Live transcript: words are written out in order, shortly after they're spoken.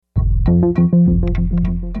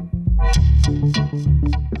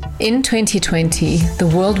In 2020, the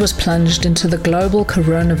world was plunged into the global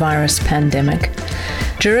coronavirus pandemic.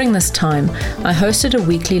 During this time, I hosted a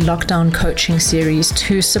weekly lockdown coaching series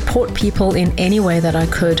to support people in any way that I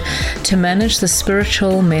could to manage the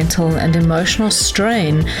spiritual, mental, and emotional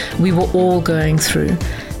strain we were all going through.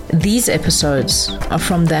 These episodes are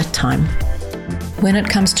from that time. When it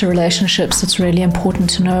comes to relationships, it's really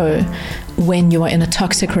important to know when you are in a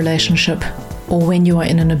toxic relationship or when you are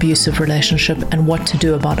in an abusive relationship and what to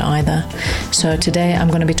do about either. So today I'm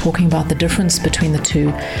going to be talking about the difference between the two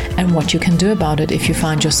and what you can do about it if you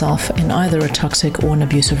find yourself in either a toxic or an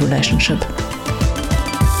abusive relationship.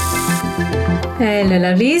 Hello,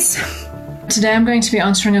 lovelies. Today I'm going to be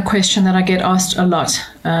answering a question that I get asked a lot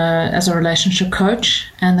as a relationship coach.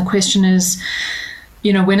 And the question is,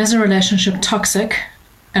 when is a relationship toxic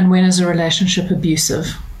and when is a relationship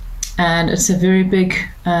abusive? And it's a very big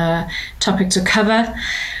topic to cover.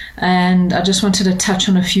 And I just wanted to touch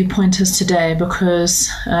on a few pointers today because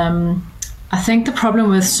I think the problem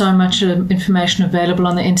with so much information available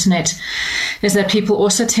on the internet is that people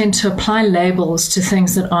also tend to apply labels to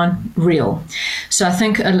things that aren't real. So I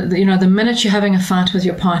think, the minute you're having a fight with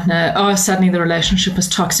your partner, suddenly the relationship is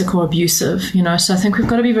toxic or abusive, So I think we've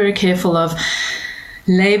got to be very careful of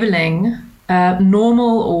labeling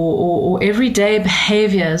normal or everyday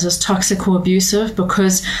behaviors as toxic or abusive,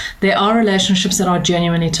 because there are relationships that are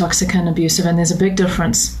genuinely toxic and abusive, and there's a big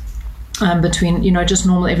difference between just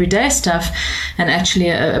normal everyday stuff and actually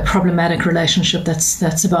a problematic relationship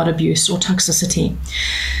that's about abuse or toxicity.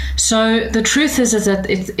 So the truth is that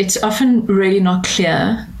it's often really not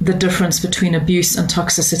clear the difference between abuse and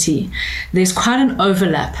toxicity. There's quite an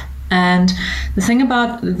overlap. And the thing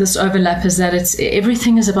about this overlap is that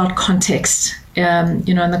everything is about context. And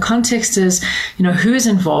the context is, who is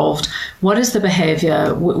involved, what is the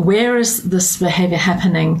behavior, where is this behavior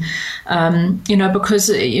happening, because,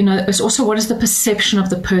 it's also what is the perception of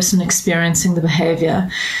the person experiencing the behavior.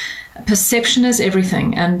 Perception is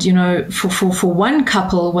everything. And, for one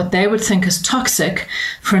couple, what they would think is toxic,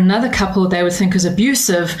 for another couple, they would think is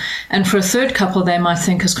abusive, and for a third couple, they might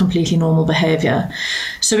think is completely normal behavior.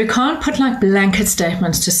 So we can't put blanket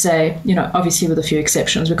statements to say, obviously with a few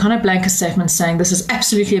exceptions, we can't have blanket statements saying this is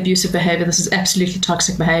absolutely abusive behavior, this is absolutely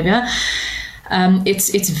toxic behavior.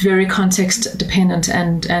 It's very context dependent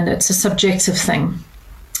and it's a subjective thing.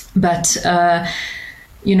 But,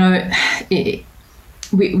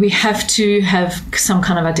 we have to have some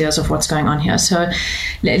kind of ideas of what's going on here. So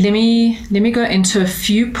let me go into a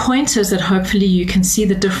few pointers that hopefully you can see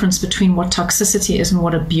the difference between what toxicity is and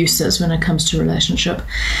what abuse is when it comes to relationship.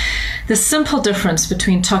 The simple difference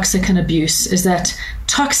between toxic and abuse is that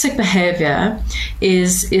toxic behavior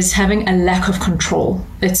is having a lack of control.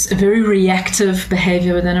 It's a very reactive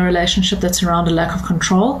behavior within a relationship that's around a lack of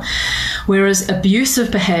control, whereas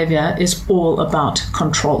abusive behavior is all about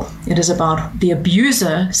control. It is about the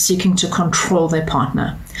abuser seeking to control their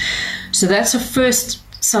partner. So that's the first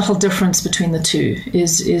subtle difference between the two,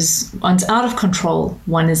 is one's out of control,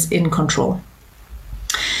 one is in control.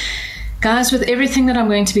 Guys, with everything that I'm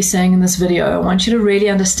going to be saying in this video, I want you to really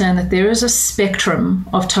understand that there is a spectrum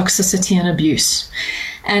of toxicity and abuse.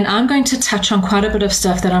 And I'm going to touch on quite a bit of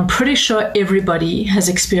stuff that I'm pretty sure everybody has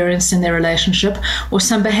experienced in their relationship, or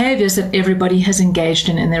some behaviors that everybody has engaged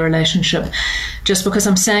in their relationship. Just because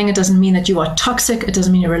I'm saying it doesn't mean that you are toxic, it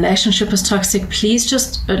doesn't mean your relationship is toxic. Please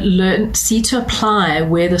just see to apply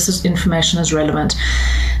where this information is relevant.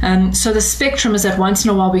 So the spectrum is that once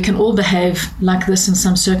in a while we can all behave like this in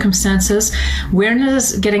some circumstances. When it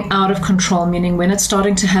is getting out of control, meaning when it's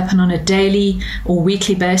starting to happen on a daily or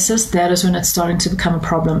weekly basis, that is when it's starting to become a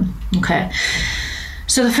problem. Okay.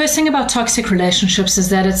 So the first thing about toxic relationships is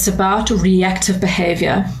that it's about reactive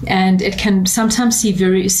behavior, and it can sometimes seem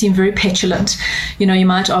very petulant. You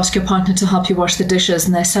might ask your partner to help you wash the dishes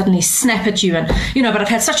and they suddenly snap at you and, but I've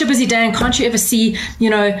had such a busy day and can't you ever see,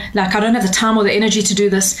 I don't have the time or the energy to do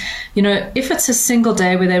this. If it's a single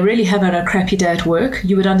day where they really have had a crappy day at work,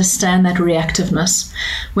 you would understand that reactiveness.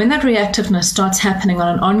 When that reactiveness starts happening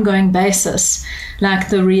on an ongoing basis,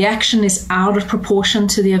 the reaction is out of proportion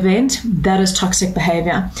to the event, that is toxic behavior.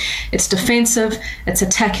 It's defensive, it's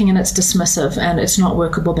attacking, and it's dismissive, and it's not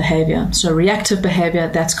workable behavior. So reactive behavior,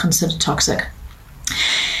 that's considered toxic.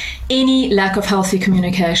 any lack of healthy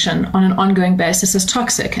communication on an ongoing basis is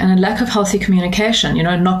toxic. And a lack of healthy communication,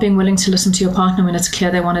 not being willing to listen to your partner when it's clear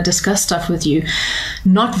they want to discuss stuff with you,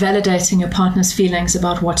 not validating your partner's feelings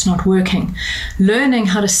about what's not working, learning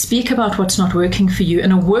how to speak about what's not working for you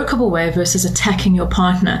in a workable way versus attacking your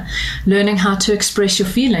partner, learning how to express your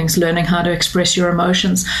feelings, learning how to express your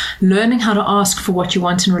emotions, learning how to ask for what you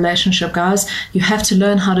want in relationship. Guys, you have to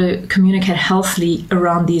learn how to communicate healthily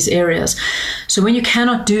around these areas. So when you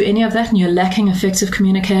cannot do any of that and you're lacking effective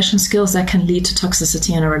communication skills, that can lead to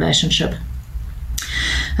toxicity in a relationship.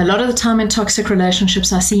 A lot of the time in toxic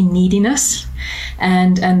relationships, I see neediness,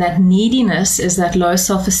 and that neediness is that low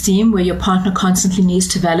self-esteem where your partner constantly needs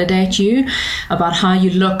to validate you about how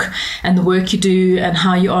you look and the work you do and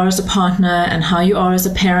how you are as a partner and how you are as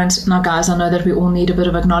a parent. Now, guys, I know that we all need a bit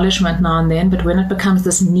of acknowledgement now and then, but when it becomes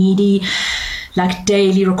this needy, like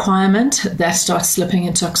daily requirement, that starts slipping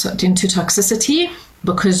into toxicity,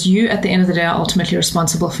 because you, at the end of the day, are ultimately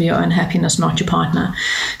responsible for your own happiness, not your partner.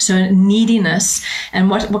 So neediness, and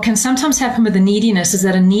what can sometimes happen with the neediness is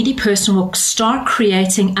that a needy person will start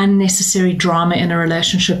creating unnecessary drama in a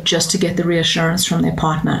relationship just to get the reassurance from their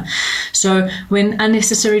partner. So when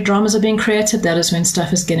unnecessary dramas are being created, that is when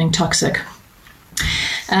stuff is getting toxic.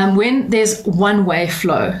 When there's one-way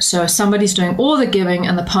flow, so somebody's doing all the giving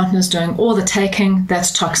and the partner's doing all the taking, that's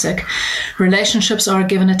toxic. Relationships are a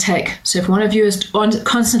give and a take. So if one of you is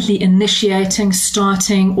constantly initiating,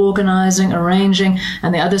 starting, organizing, arranging,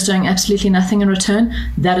 and the other's doing absolutely nothing in return,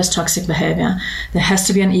 that is toxic behavior. There has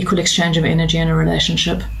to be an equal exchange of energy in a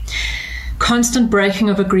relationship. Constant breaking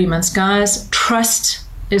of agreements. Guys, trust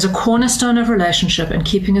is a cornerstone of relationship, and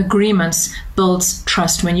keeping agreements builds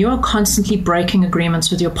trust. When you are constantly breaking agreements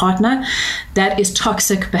with your partner, that is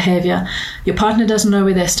toxic behavior. Your partner doesn't know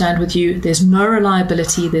where they stand with you. There's no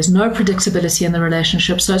reliability. There's no predictability in the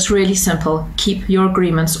relationship. So it's really simple. Keep your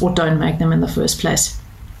agreements or don't make them in the first place.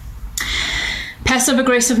 Passive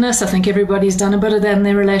aggressiveness, I think everybody's done a bit of that in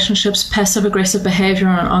their relationships. Passive aggressive behavior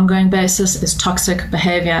on an ongoing basis is toxic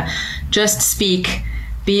behavior. Just speak,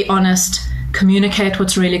 be honest, communicate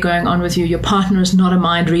what's really going on with you. Your partner is not a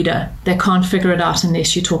mind reader. They can't figure it out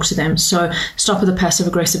unless you talk to them. So stop with the passive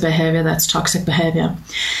aggressive behavior. That's toxic behavior.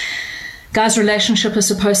 Guys, relationship is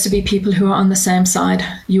supposed to be people who are on the same side.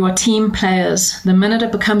 You are team players. The minute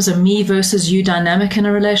it becomes a me versus you dynamic in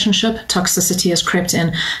a relationship, toxicity has crept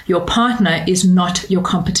in. Your partner is not your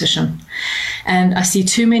competition. And I see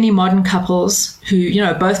too many modern couples who,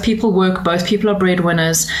 both people work, both people are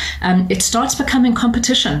breadwinners. It starts becoming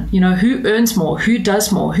competition. Who earns more? Who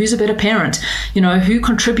does more? Who's a better parent? Who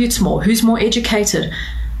contributes more? Who's more educated?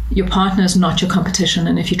 Your partner is not your competition.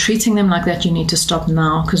 And if you're treating them like that, you need to stop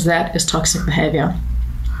now, because that is toxic behavior.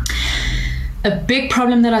 A big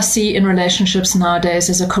problem that I see in relationships nowadays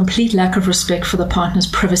is a complete lack of respect for the partner's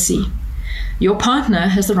privacy. Your partner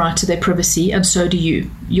has the right to their privacy, and so do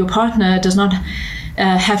you. Your partner does not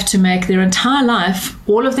have to make their entire life,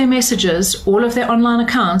 all of their messages, all of their online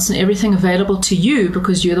accounts and everything available to you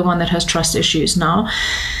because you're the one that has trust issues. Now,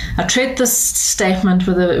 I treat this statement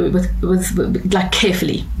with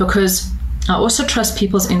carefully, because I also trust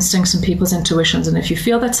people's instincts and people's intuitions. And if you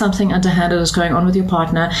feel that something underhanded is going on with your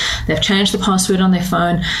partner, they've changed the password on their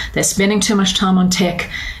phone, they're spending too much time on tech,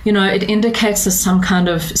 it indicates that some kind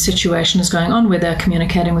of situation is going on where they're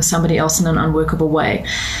communicating with somebody else in an unworkable way.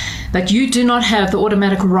 But you do not have the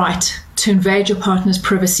automatic right to invade your partner's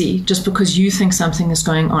privacy just because you think something is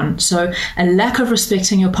going on. So a lack of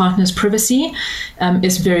respecting your partner's privacy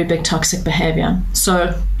is very big toxic behavior.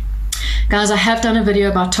 So guys, I have done a video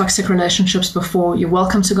about toxic relationships before. You're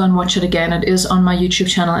welcome to go and watch it again. It is on my YouTube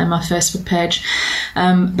channel and my Facebook page.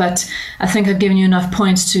 But I think I've given you enough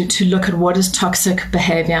points to look at what is toxic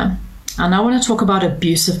behavior. And I want to talk about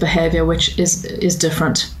abusive behavior, which is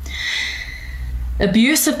different.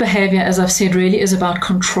 Abusive behavior, as I've said, really is about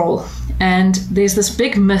control. And there's this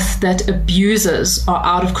big myth that abusers are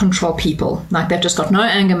out of control people. Like they've just got no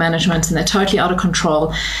anger management and they're totally out of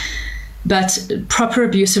control. But proper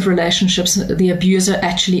abusive relationships, the abuser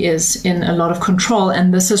actually is in a lot of control.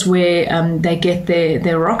 And this is where they get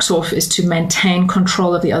their rocks off, is to maintain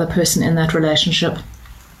control of the other person in that relationship.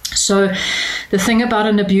 So the thing about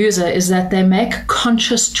an abuser is that they make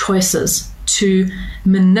conscious choices to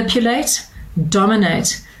manipulate,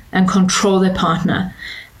 dominate, and control their partner.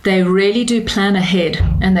 They really do plan ahead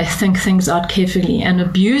and they think things out carefully. And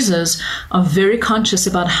abusers are very conscious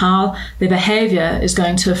about how their behavior is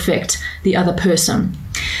going to affect the other person.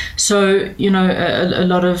 So, a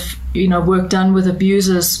lot of, work done with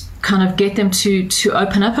abusers kind of get them to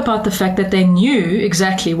open up about the fact that they knew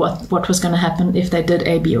exactly what was going to happen if they did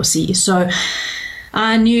A, B, or C. So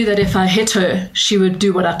I knew that if I hit her, she would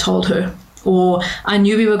do what I told her. Or I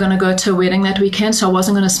knew we were going to go to a wedding that weekend, so I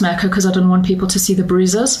wasn't going to smack her because I didn't want people to see the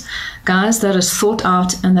bruises. Guys, that is thought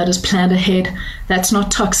out and that is planned ahead. That's not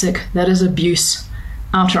toxic. That is abuse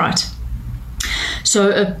outright.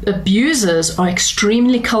 So abusers are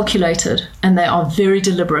extremely calculated and they are very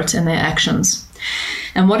deliberate in their actions.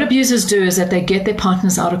 And what abusers do is that they get their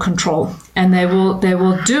partners out of control, and they will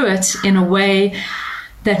do it in a way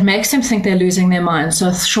that makes them think they're losing their mind. So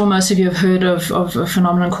I'm sure most of you have heard of a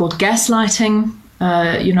phenomenon called gaslighting,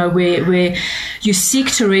 where you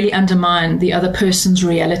seek to really undermine the other person's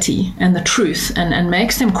reality and the truth, and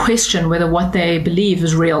makes them question whether what they believe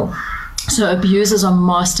is real. So abusers are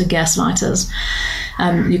master gaslighters.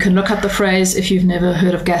 You can look up the phrase if you've never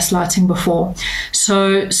heard of gaslighting before.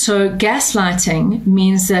 So gaslighting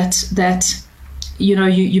means that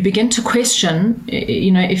you begin to question,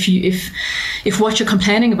 if what you're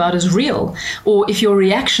complaining about is real, or if your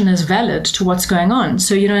reaction is valid to what's going on.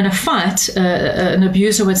 So, in a fight, an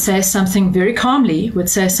abuser would say something very calmly, would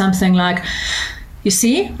say something like, "You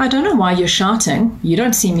see, I don't know why you're shouting. You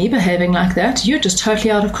don't see me behaving like that. You're just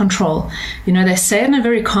totally out of control." They say it in a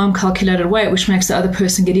very calm, calculated way, which makes the other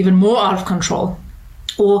person get even more out of control.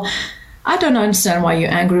 Or, "I don't understand why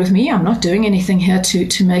you're angry with me. I'm not doing anything here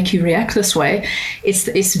to make you react this way."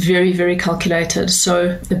 It's very, very calculated.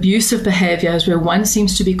 So abusive behavior is where one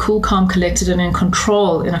seems to be cool, calm, collected, and in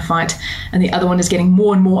control in a fight, and the other one is getting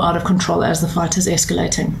more and more out of control as the fight is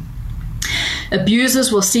escalating.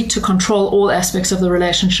 Abusers will seek to control all aspects of the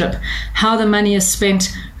relationship, how the money is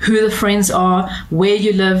spent, who the friends are, where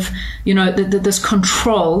you live. This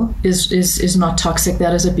control is not toxic.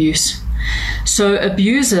 That is abuse. So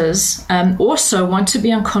abusers also want to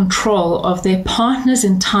be in control of their partner's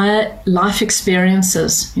entire life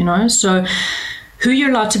experiences, so who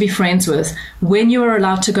you're allowed to be friends with, when you are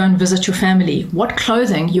allowed to go and visit your family, what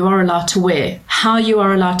clothing you are allowed to wear, how you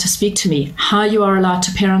are allowed to speak to me, how you are allowed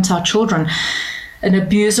to parent our children. An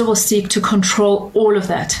abuser will seek to control all of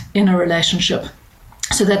that in a relationship,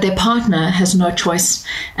 so that their partner has no choice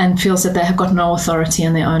and feels that they have got no authority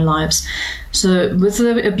in their own lives. So with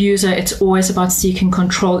the abuser, it's always about seeking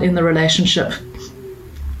control in the relationship.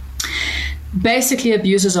 Basically,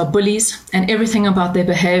 abusers are bullies, and everything about their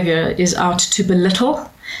behavior is out to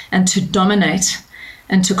belittle and to dominate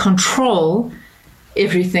and to control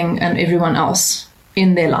everything and everyone else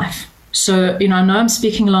in their life. So, I know I'm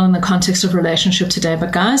speaking along in the context of relationship today,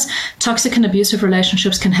 but guys, toxic and abusive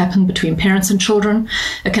relationships can happen between parents and children.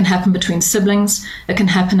 It can happen between siblings. It can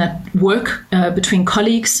happen at work, between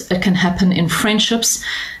colleagues. It can happen in friendships.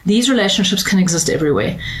 These relationships can exist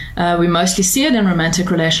everywhere. We mostly see it in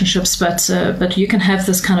romantic relationships, but you can have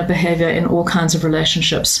this kind of behavior in all kinds of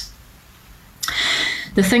relationships.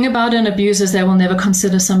 The thing about an abuser is they will never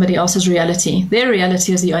consider somebody else's reality. Their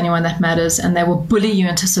reality is the only one that matters, and they will bully you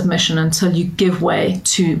into submission until you give way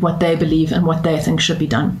to what they believe and what they think should be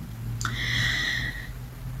done.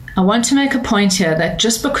 I want to make a point here that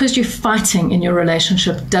just because you're fighting in your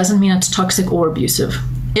relationship doesn't mean it's toxic or abusive.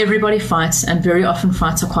 Everybody fights, and very often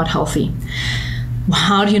fights are quite healthy.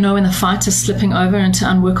 How do you know when the fight is slipping over into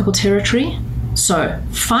unworkable territory? So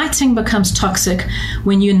fighting becomes toxic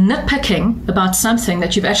when you're nitpicking about something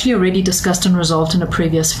that you've actually already discussed and resolved in a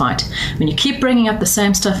previous fight. When you keep bringing up the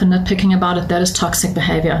same stuff and nitpicking about it, that is toxic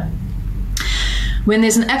behavior. When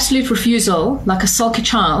there's an absolute refusal, like a sulky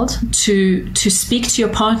child, to speak to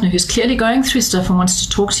your partner who's clearly going through stuff and wants to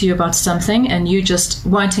talk to you about something, and you just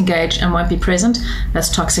won't engage and won't be present, that's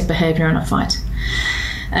toxic behavior in a fight.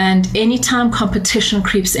 And anytime competition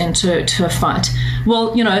creeps into a fight,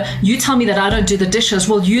 well, you tell me that I don't do the dishes.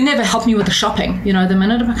 Well, you never help me with the shopping. The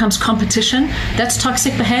minute it becomes competition, that's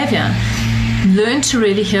toxic behavior. Learn to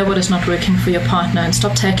really hear what is not working for your partner and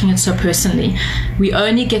stop taking it so personally. We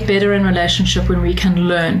only get better in relationship when we can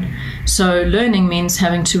learn. So learning means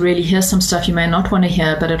having to really hear some stuff you may not want to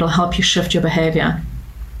hear, but it'll help you shift your behavior.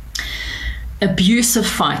 Abusive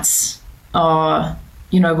fights are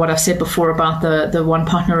what I've said before about the one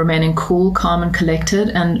partner remaining cool, calm, and collected,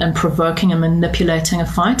 and provoking and manipulating a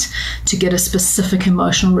fight to get a specific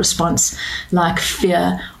emotional response like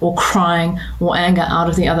fear or crying or anger out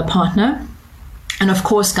of the other partner. And of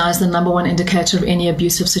course, guys, the number one indicator of any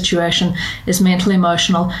abusive situation is mental,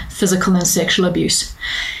 emotional, physical, and sexual abuse.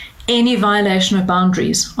 Any violation of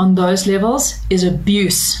boundaries on those levels is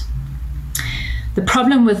abuse. The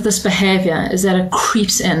problem with this behavior is that it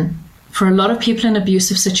creeps in. For a lot of people in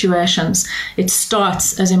abusive situations, it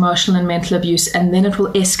starts as emotional and mental abuse, and then it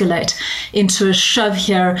will escalate into a shove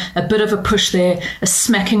here, a bit of a push there, a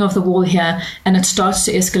smacking of the wall here, and it starts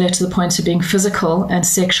to escalate to the point of being physical and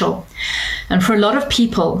sexual. And for a lot of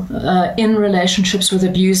people in relationships with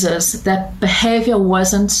abusers, that behavior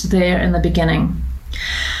wasn't there in the beginning.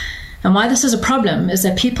 And why this is a problem is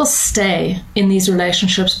that people stay in these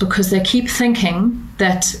relationships because they keep thinking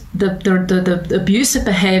that the abusive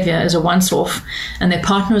behavior is a once-off and their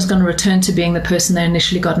partner is going to return to being the person they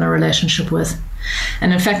initially got in a relationship with.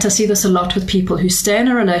 And in fact, I see this a lot with people who stay in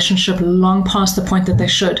a relationship long past the point that they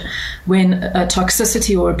should, when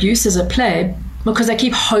toxicity or abuse is at play, because they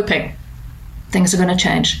keep hoping things are going to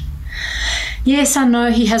change. Yes, I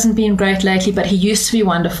know he hasn't been great lately, but he used to be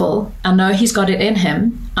wonderful. I know he's got it in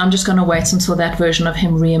him. I'm just going to wait until that version of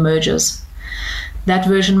him reemerges. That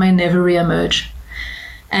version may never reemerge.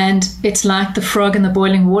 And it's like the frog in the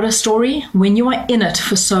boiling water story. When you are in it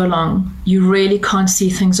for so long, you really can't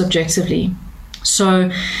see things objectively.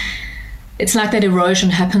 So it's like that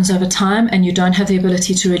erosion happens over time, and you don't have the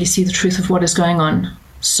ability to really see the truth of what is going on.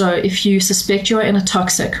 So if you suspect you are in a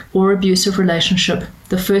toxic or abusive relationship,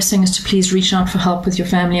 the first thing is to please reach out for help with your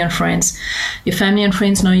family and friends. Your family and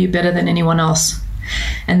friends know you better than anyone else,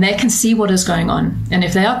 and they can see what is going on. And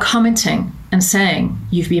if they are commenting and saying,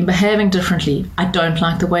 you've been behaving differently, I don't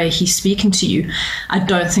like the way he's speaking to you, I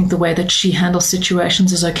don't think the way that she handles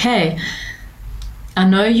situations is okay, I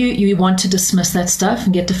know you want to dismiss that stuff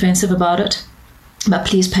and get defensive about it, but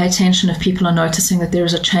please pay attention if people are noticing that there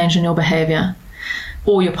is a change in your behavior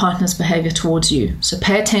or your partner's behavior towards you. So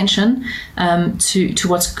pay attention to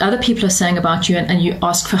what other people are saying about you, and you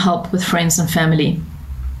ask for help with friends and family.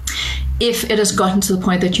 If it has gotten to the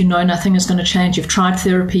point that you know nothing is going to change, you've tried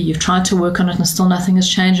therapy, you've tried to work on it, and still nothing is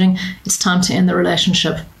changing, it's time to end the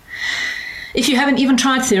relationship. If you haven't even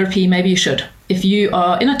tried therapy, maybe you should. If you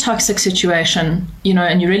are in a toxic situation,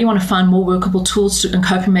 and you really want to find more workable tools and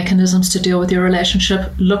coping mechanisms to deal with your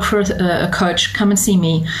relationship, look for a coach. Come and see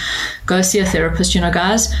me. Go see a therapist.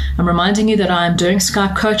 Guys, I'm reminding you that I'm doing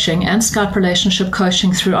Skype coaching and Skype relationship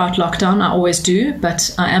coaching throughout lockdown. I always do,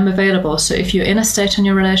 but I am available. So if you're in a state in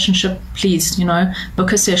your relationship, please,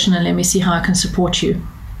 book a session and let me see how I can support you.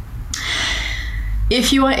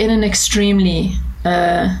 If you are in an extremely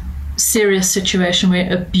serious situation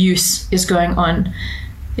where abuse is going on,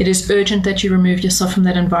 it is urgent that you remove yourself from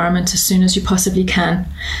that environment as soon as you possibly can.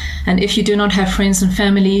 And if you do not have friends and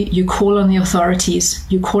family, you call on the authorities,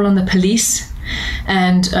 you call on the police,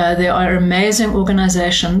 and there are amazing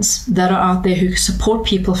organizations that are out there who support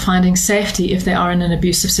people finding safety if they are in an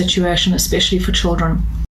abusive situation, especially for children.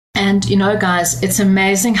 And guys, it's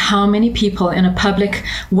amazing how many people in a public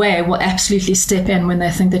way will absolutely step in when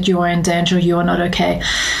they think that you are in danger, you are not okay.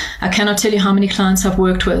 I cannot tell you how many clients I've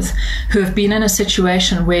worked with who have been in a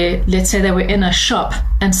situation where, let's say they were in a shop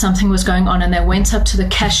and something was going on, and they went up to the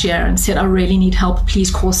cashier and said, I really need help,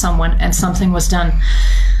 please call someone, and something was done.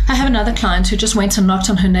 I have another client who just went and knocked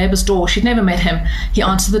on her neighbor's door. She'd never met him. He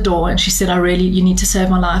answered the door and she said, you need to save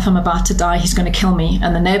my life. I'm about to die. He's going to kill me.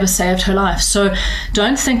 And the neighbor saved her life. So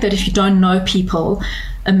don't think that if you don't know people,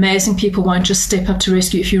 amazing people won't just step up to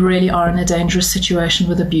rescue if you really are in a dangerous situation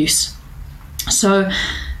with abuse. So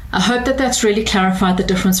I hope that that's really clarified the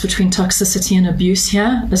difference between toxicity and abuse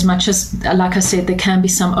here, as much as, like I said, there can be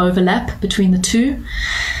some overlap between the two.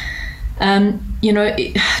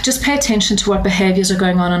 Just pay attention to what behaviors are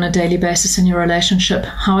going on a daily basis in your relationship.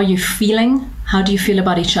 How are you feeling? How do you feel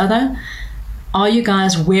about each other? Are you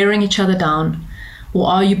guys wearing each other down, or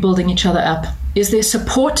are you building each other up? Is there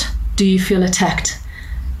support? Do you feel attacked?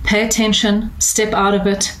 Pay attention, step out of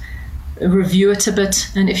it, review it a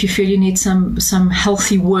bit, and if you feel you need some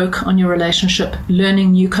healthy work on your relationship,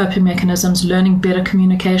 learning new coping mechanisms, learning better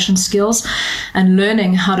communication skills, and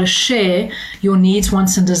learning how to share your needs,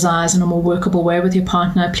 wants, and desires in a more workable way with your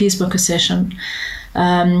partner, please book a session.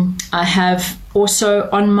 I have also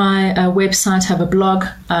on my website have a blog.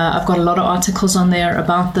 I've got a lot of articles on there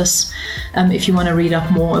about this if you want to read up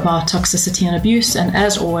more about toxicity and abuse. And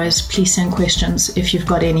as always, please send questions if you've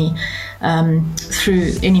got any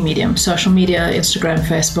through any medium, social media, Instagram,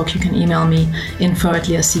 Facebook. You can email me,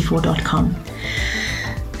 info@leahc4.com.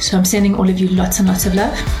 So I'm sending all of you lots and lots of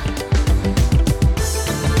love.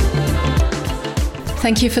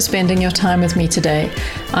 Thank you for spending your time with me today.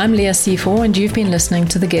 I'm Leah C4 and you've been listening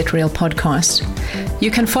to the Get Real podcast. You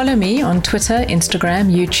can follow me on Twitter,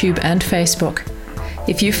 Instagram, YouTube, and Facebook.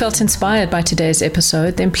 If you felt inspired by today's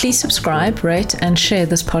episode, then please subscribe, rate, and share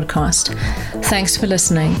this podcast. Thanks for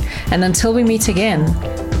listening, and until we meet again,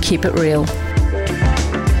 keep it real.